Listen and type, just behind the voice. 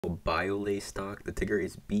Biolase stock. The ticker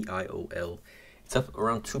is BIOL. It's up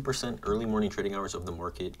around 2% early morning trading hours of the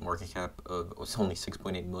market. Market cap of was only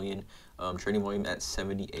 6.8 million. Trading volume at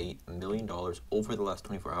 $78 million over the last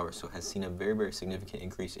 24 hours. So has seen a very significant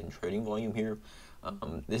increase in trading volume here.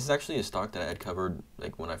 This is actually a stock that I had covered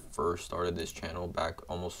like when I first started this channel back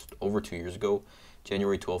almost over 2 years ago,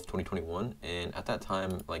 January 12th, 2021. And at that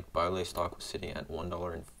time, like Biolase stock was sitting at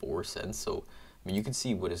 $1.04. So I mean, you can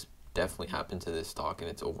see what has definitely happened to this stock and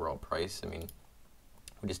its overall price. I mean,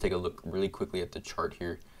 we just take a look really quickly at the chart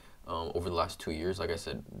here over the last 2 years. Like I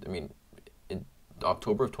said, I mean, in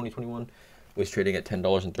October of 2021 was trading at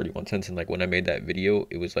 $10.31, and like when I made that video,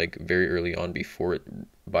 it was like very early on before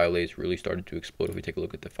Biolase really started to explode. If we take a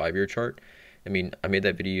look at the 5-year chart, I mean, I made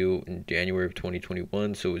that video in January of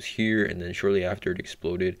 2021, so it was here, and then shortly after it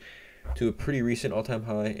exploded to a pretty recent all-time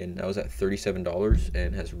high, and that was at $37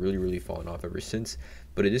 and has really fallen off ever since.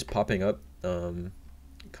 But it is popping up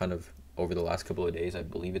kind of over the last couple of days. I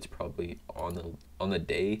believe it's probably on the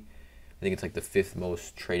day. I think it's like the 5th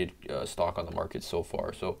most traded stock on the market so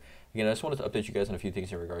far. So again, I just wanted to update you guys on a few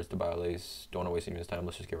things in regards to Biolase. Don't want to waste anyone's time.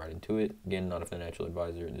 Let's just get right into it. Again, not a financial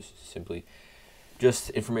advisor. This is simply just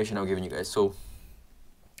information I'm giving you guys. So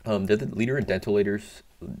they're the leader in dental lasers.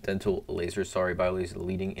 Biolase is the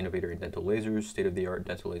leading innovator in dental lasers. State-of-the-art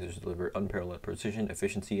dental lasers deliver unparalleled precision,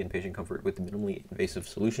 efficiency, and patient comfort with minimally invasive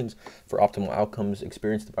solutions for optimal outcomes.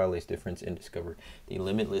 Experience the Biolase difference and discover the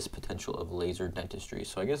limitless potential of laser dentistry.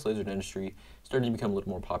 So I guess laser dentistry is starting to become a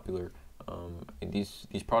little more popular. And these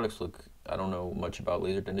products look, I don't know much about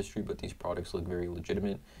laser dentistry, but these products look very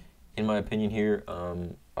legitimate in my opinion here.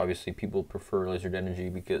 Obviously people prefer laser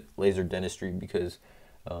dentistry because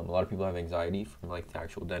a lot of people have anxiety from like the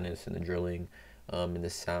actual dentist and the drilling and the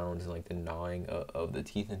sounds and like the gnawing of the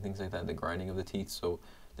teeth and things like that, the grinding of the teeth. So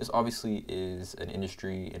this obviously is an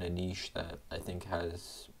industry and a niche that I think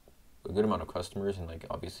has a good amount of customers and like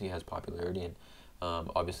obviously has popularity and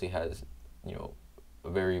obviously has, you know, a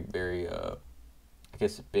very I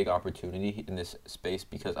guess big opportunity in this space,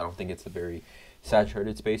 because I don't think it's a very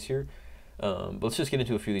saturated space here. But let's just get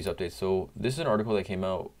into a few of these updates. So this is an article that came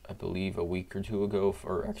out, I believe, a week or two ago,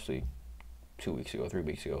 or actually 2 weeks ago, 3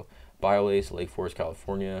 weeks ago. Biolase, Lake Forest,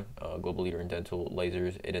 California, global leader in dental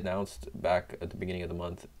lasers. It announced back at the beginning of the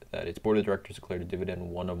month that its board of directors declared a dividend of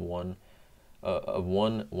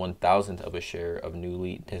 1/1000th of a share of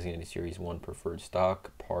newly designated Series 1 preferred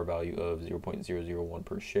stock, par value of 0.001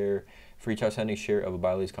 per share, for each outstanding share of a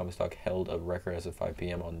Biolase common stock held of record as of 5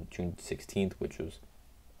 p.m. on June 16th, which was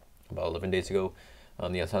about 11 days ago.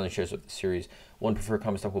 The outstanding shares of the Series 1 preferred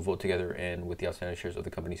common stock will vote together and with the outstanding shares of the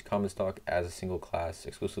company's common stock as a single class,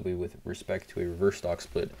 exclusively with respect to a reverse stock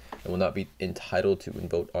split, and will not be entitled to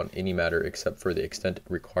vote on any matter except for the extent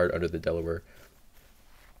required under the Delaware,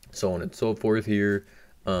 so on and so forth here.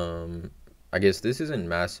 I guess this isn't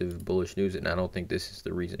massive bullish news, and I don't think this is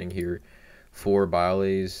the reasoning here for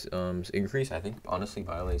Biolase's increase. I think honestly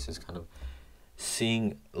Biolase is kind of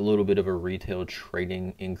seeing a little bit of a retail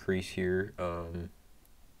trading increase here.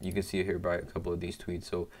 You can see it here by a couple of these tweets.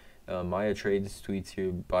 So Maya Trades tweets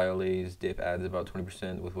here, Biolase dip adds about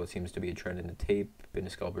 20% with what seems to be a trend in the tape. Been a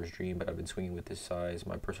scalper's dream, but I've been swinging with this size.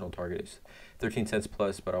 My personal target is 13 cents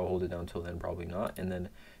plus, but I'll hold it down until then, probably not. And then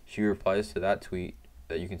she replies to that tweet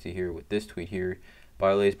that you can see here with this tweet here.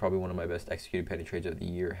 Biolase, probably one of my best executed penny trades of the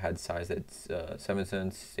year. Had size at 7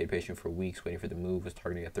 cents. Stayed patient for weeks, waiting for the move. Was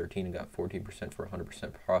targeting at 13 and got 14% for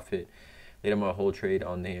 100% profit. Laid on my whole trade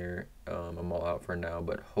on there. I'm all out for now,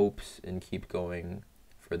 but hopes and keep going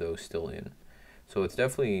for those still in. So it's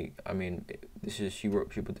definitely, I mean, this is she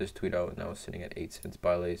put this tweet out, and now it's sitting at 8 cents.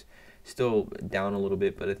 Biolase still down a little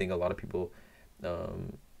bit, but I think a lot of people,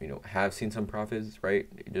 you know, have seen some profits, right?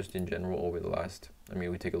 Just in general over the last, I mean,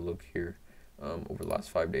 we take a look here. Over the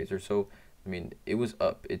last 5 days or so, I mean, it was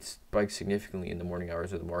up. It spiked significantly in the morning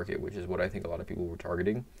hours of the market, which is what I think a lot of people were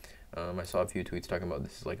targeting. I saw a few tweets talking about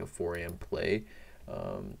this is like a 4 a.m. play.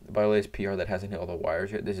 Biolase PR that hasn't hit all the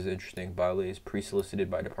wires yet. This is interesting. Biolase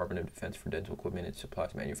pre-solicited by Department of Defense for dental equipment and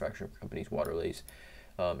supplies manufacturing companies Waterlase,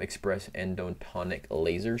 Express Endontonic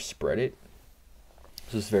Laser, spread it.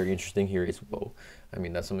 So this is very interesting here as well. I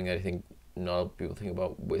mean, that's something I think not a lot of people think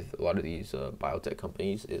about with a lot of these biotech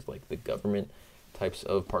companies, is like the government types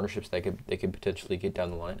of partnerships that they could potentially get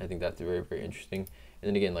down the line. I think that's very interesting. And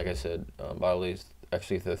then again, like I said, Biolase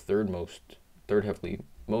actually the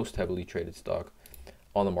most heavily traded stock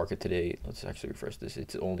on the market today. Let's actually refresh this.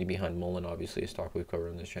 It's only behind Mullen, obviously a stock we've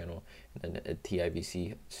covered on this channel, and then a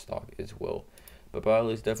TIVC stock as well. But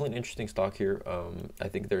Biol is definitely an interesting stock here. I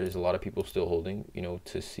think there is a lot of people still holding, you know,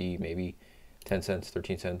 to see maybe 10 cents,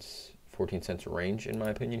 13 cents, 14 cents range in my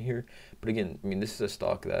opinion here. But again, I mean, this is a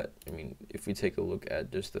stock that, I mean, if we take a look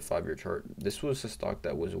at just the 5-year chart, this was a stock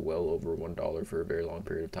that was well over $1 for a very long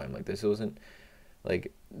period of time. Like, this wasn't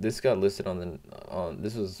like, this got listed on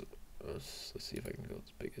this was, let's see if I can go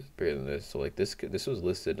bigger than this. So like this was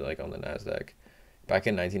listed like on the NASDAQ back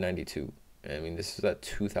in 1992. And I mean, this is at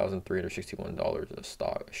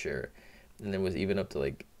 $2,361 a share, and then was even up to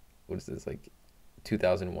like, what is this, like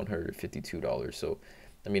 $2,152. So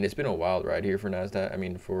I mean, it's been a wild ride here for NASDAQ. I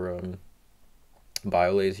mean, for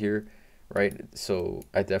Biolase here, right? So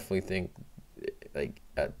I definitely think like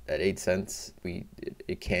at 8 cents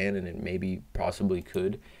it can, and it maybe possibly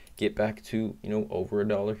could get back to, you know, over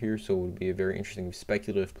 $1 here. So it would be a very interesting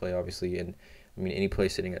speculative play, obviously. And I mean, any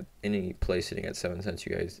place sitting at 7 cents,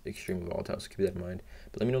 you guys, extremely volatile, so keep that in mind.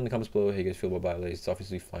 But let me know in the comments below how you guys feel about Biolase. It's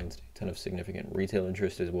obviously flying today, a ton of significant retail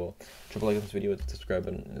interest as well. Drop a like on this video, subscribe,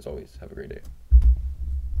 and as always, have a great day.